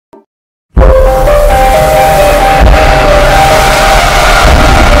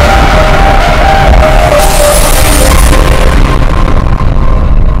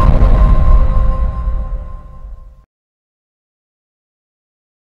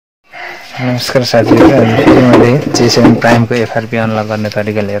नमस्कार साथीहरु, आज फेरि मैले G7 प्राइम को FRP अनलक गर्ने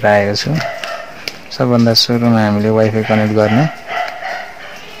तरिका लिएर आएको छु। सबभन्दा सुरुमा हामीले वाइफाई कनेक्ट गर्ने।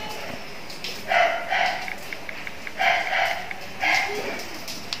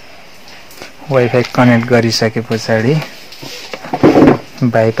 वाइफाई कनेक्ट गरिसकेपछि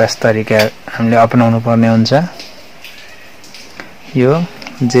बाइपास तरिका हामीले अपनाउनु पर्ने हुन्छ। यो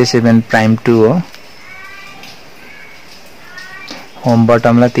G7 प्राइम 2 हो। होम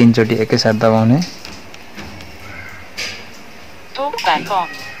बटनलाई 3 चोटी एकैसाथ दबाउने।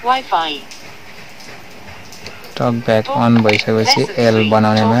 टक ब्याक अन भइसकेपछि एल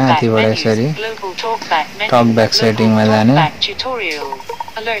बनाउनेमा माथिबाट यसरी टक ब्याक सेटिङमा जाने।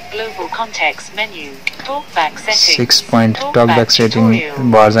 6 point talk back setting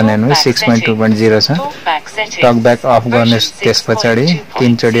version हेर्नु 6.2.0 छ। टक ब्याक अफ गर्ने त्यसपछि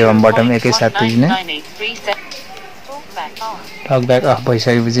 3 चोटी होम बटन एकैसाथ थिच्ने। टक ब्याक अफ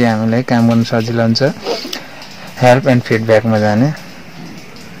भइसकेपछि हामीलाई काम गर्न सजिलो हुन्छ। हेल्प एन्ड फिडब्याक मा जाने।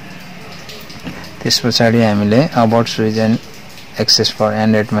 त्यसपछि हामीले about switch and access for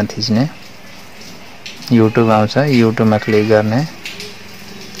Android मा थिच्ने। युट्युब आउँछ, युट्युब मा क्लिक गर्ने।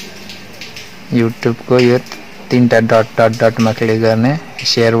 युट्युब को यो तीनटा डट मा क्लिक गर्ने।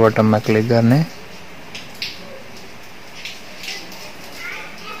 शेयर बटन मा क्लिक गर्ने।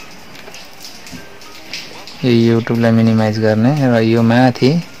 यो युट्युब लाई मिनिमाइज गर्ने र यो माथि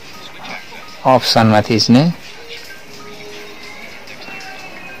अप्सन मा थिच्ने।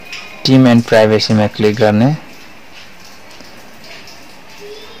 टिम एन्ड प्राइभेसी मा क्लिक गर्ने।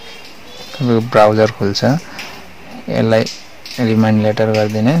 ब्राउजर खुल्छ, यसलाई रिमाइन्ड लेटर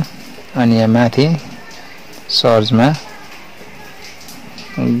गर्दिने। अनि यहाँ माथि सर्च मा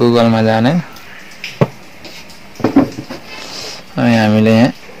गुगल मा जाने। अनि हामीले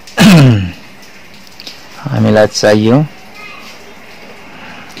हामीलाई चाहियो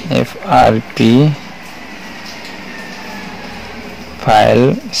FRP फाइल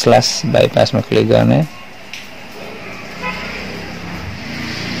 /bypass मा क्लिक गर्ने।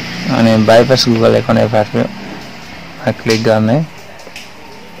 अनि बाइपास गुगल एकाउन्ट FRP मा क्लिक गर्ने।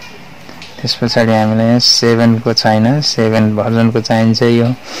 त्यसपछि हामीले 7 को छैन, 7 भर्जन को चाहिन्छ।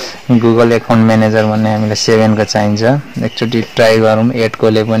 यो गुगल एकाउन्ट म्यानेजर भन्ने हामीलाई 7 को चाहिन्छ। एकचोटी ट्राई गरौँ, 8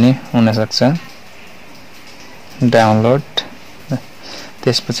 कोले पनि हुन सक्छ। डाउनलोड।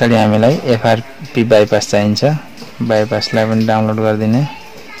 त्यसपछि हामीलाई FRP बाइपास चाहिन्छ। बाइपासलाई पनि डाउनलोड गर्दिने।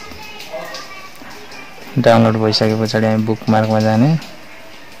 डाउनलोड भइसकेपछि हामी बुकमार्क मा जाने,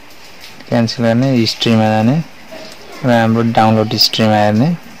 क्यान्सल गर्ने, हिस्ट्रीमा जाने र हाम्रो डाउनलोड हिस्ट्रीमा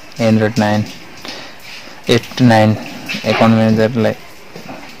हेर्ने। एन्ड्रोइड 9 8 9 एकाउन्ट म्यानेजरलाई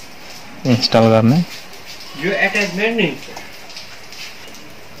इन्स्टल गर्ने। यो अट्याचमेन्ट नि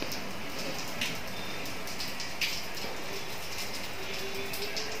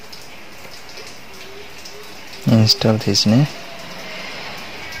इन्स्टल थिच्ने।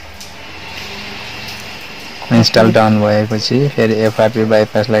 इन्स्टल डन भएपछि फेरि FRP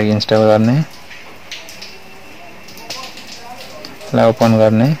बाइपासलाई इन्स्टल गर्ने। ला ओपन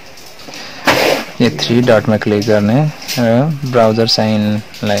गर्ने। यो 3 डट मा क्लिक गर्ने र ब्राउजर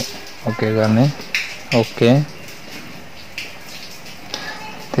साइनलाई ओके गर्ने। ओके।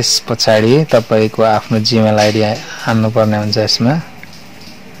 त्यसपछि तपाईको आफ्नो जीमेल आइडी हाल्नु पर्ने हुन्छ यसमा।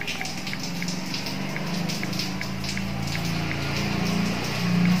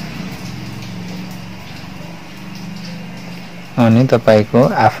 अनि तपाईको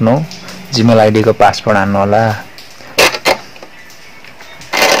आफ्नो जीमेल आइडी को पासवर्ड हाल्नु होला।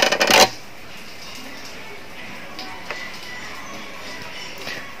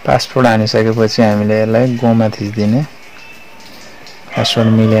 पासवर्ड हानिसकेपछि हामीले यसलाई गोमा थिच्दिने। पासवर्ड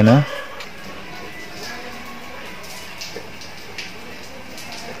मिलेन।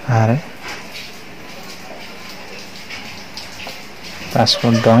 अरे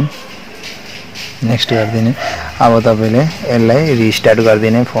पासवर्ड डन। नेक्स्ट गर्दिने। अब तपाईले यसलाई रिस्टार्ट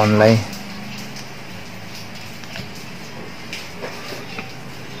गर्दिने फोनलाई।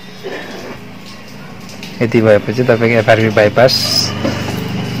 यति भएपछि तपाईको FRP बाइपास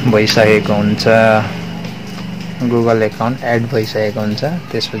भइसकेको हुन्छ। गुगल एकाउन्ट एड भइसकेको हुन्छ।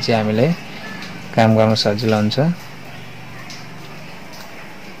 त्यसपछि हामीले काम गर्न सजिलो हुन्छ।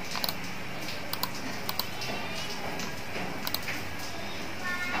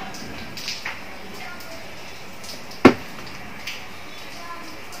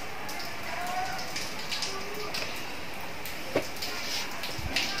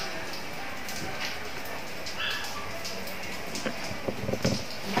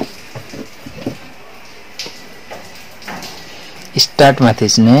 स्टार्ट मा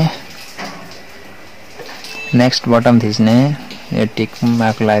थिच्ने। Next button थिच्ने। यो टिक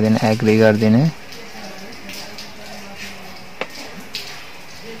मार्क लगाइदिने, एग्री गरिदिने।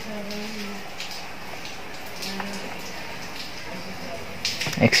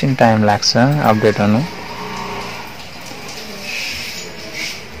 एकछिन टाइम लाग्छ अपडेट हुनु।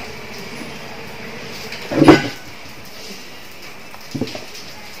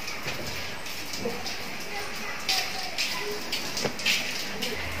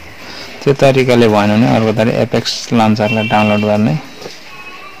 त्यो तरिकाले भएन भने अर्को तरिका एपेक्स लन्चरलाई डाउनलोड गर्ने।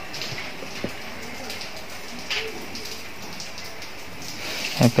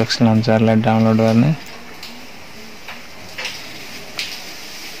 एपेक्स लन्चरलाई डाउनलोड गर्ने।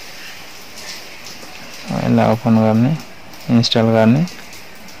 यसलाई ओपन गर्ने, इन्स्टल गर्ने,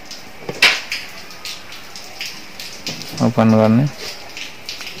 ओपन गर्ने।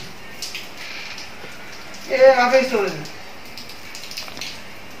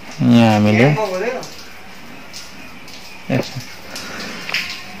 यहाँ हामीले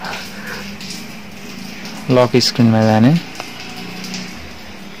लक स्क्रिनमा जाने।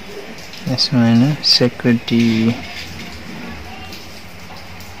 यसमा हैन सेक्युरिटी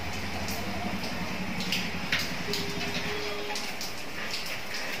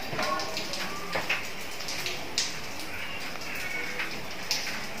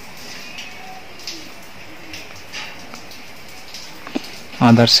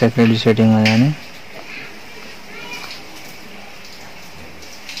अदर सेक्युरिटी सेटिङमा जाने।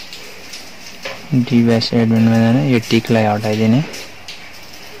 डिभाइस एडमिनमा जाने, यो टिकलाई हटाइदिने।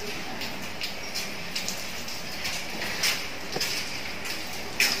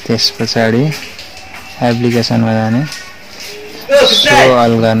 त्यसपछि एप्लिकेसनमा जाने, सो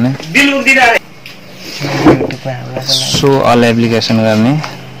अल गर्ने, सो अल एप्लिकेसन गर्ने।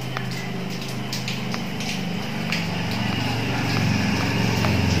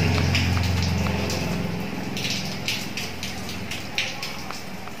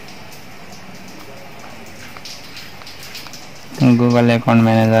 गुगल अकाउन्ट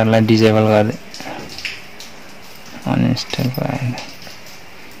म्यानेजरलाई डिसेबल गर्दै अनइन्स्टल गराइदिने।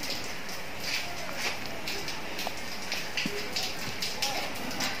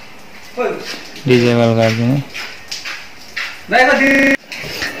 डिसेबल गरिदिने।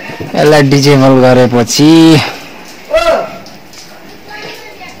 यसलाई डिसेबल गरेपछि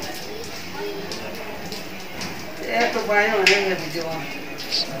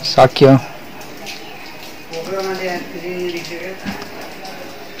सक्यो।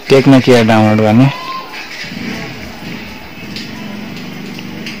 टेक्नो केयर डाउनलोड गर्ने।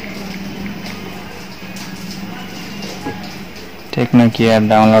 टेक्नो केयर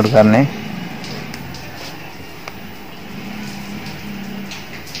डाउनलोड गर्ने।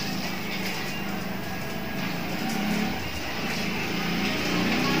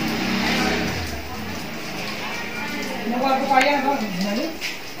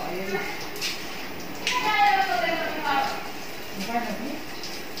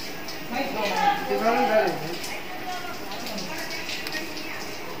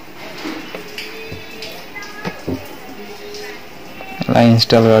 लाई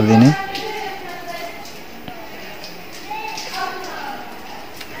इन्स्टल गरिदिने।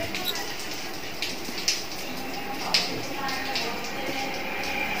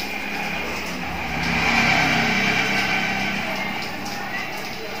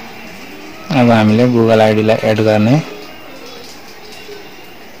 अब हामीले गुगल आइडीलाई एड गर्ने।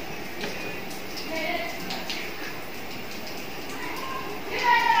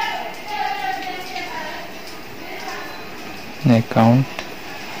 अकाउन्ट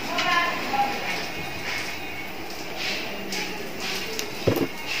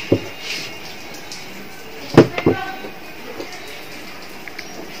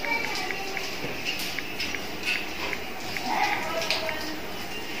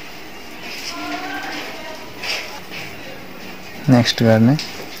नेक्स्ट गर्ने।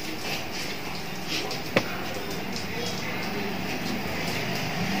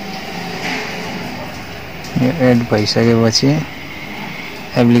 यो एड भइसकेपछि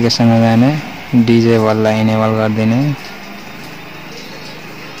एप्लिकेसनमा जाने, डिसेबललाई इनेबल गरिदिने।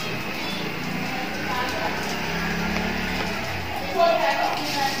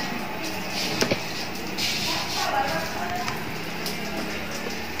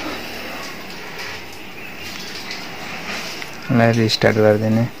 लाई रिस्टार्ट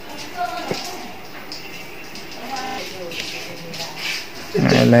गरिदिने।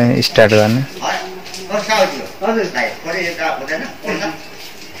 यसलाई स्टार्ट गर्ने।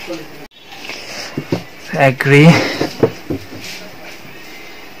 Agree.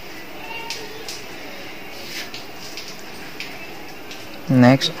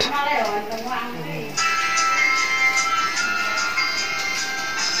 Next.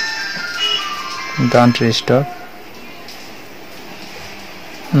 Don't restore.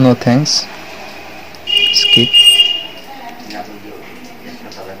 No thanks. Skip.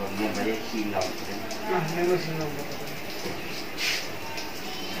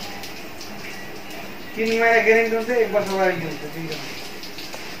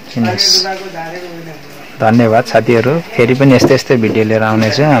 धन्यवाद साथीहरु फेरि पनि यस्तै भिडियो लिएर आउने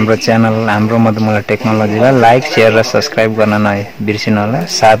छु हाम्रो च्यानल हाम्रो मधुमला टेक्नोलोजीलाई लाइक शेयर र सब्स्क्राइब गर्न नबिर्सिनु होला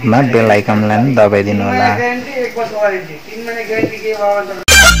साथमा बेल आइकनलाई पनि दबाइदिनु होला